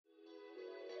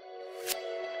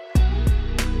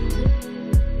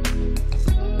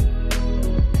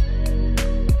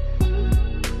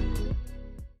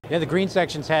Yeah, the Green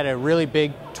Section's had a really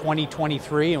big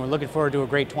 2023, and we're looking forward to a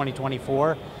great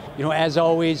 2024. You know, as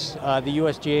always, the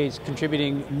USGA is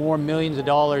contributing more millions of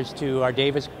dollars to our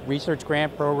Davis Research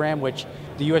Grant Program, which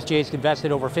the USGA has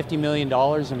invested over $50 million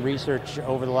in research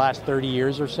over the last 30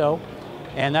 years or so.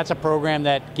 And that's a program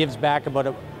that gives back about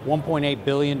 $1.8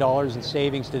 billion in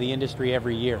savings to the industry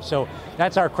every year. So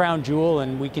that's our crown jewel,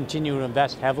 and we continue to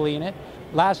invest heavily in it.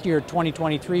 Last year,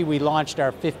 2023, we launched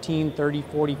our 15, 30,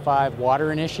 45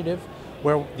 water initiative,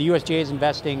 where the USGA is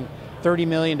investing $30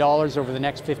 million over the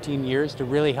next 15 years to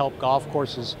really help golf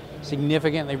courses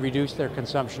significantly reduce their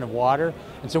consumption of water.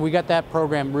 And so we got that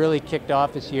program really kicked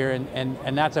off this year,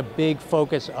 and that's a big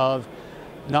focus of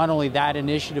not only that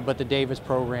initiative, but the Davis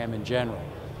program in general.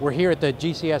 We're here at the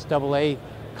GCSAA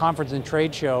Conference and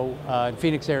Trade Show in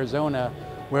Phoenix, Arizona,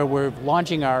 where we're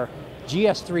launching our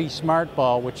GS3 Smart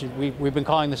Ball, which we've been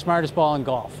calling the smartest ball in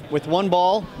golf. With one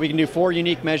ball, we can do 4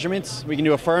 unique measurements. We can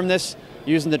do a firmness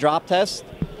using the drop test,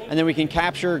 and then we can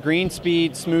capture green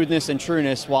speed, smoothness, and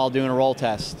trueness while doing a roll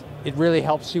test. It really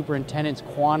helps superintendents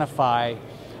quantify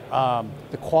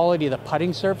the quality of the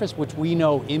putting surface, which we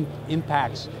know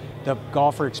impacts the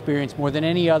golfer experience more than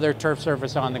any other turf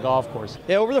surface on the golf course.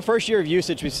 Yeah, over the first year of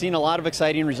usage, we've seen a lot of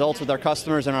exciting results with our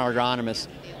customers and our agronomists.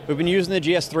 We've been using the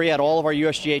GS3 at all of our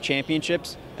USGA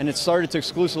championships, and it's started to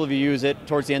exclusively use it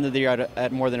towards the end of the year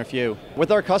at more than a few.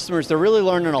 With our customers, they're really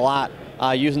learning a lot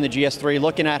using the GS3,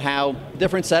 looking at how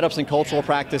different setups and cultural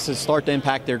practices start to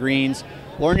impact their greens,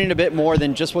 learning a bit more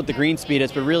than just what the green speed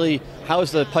is, but really how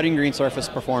is the putting green surface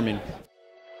performing.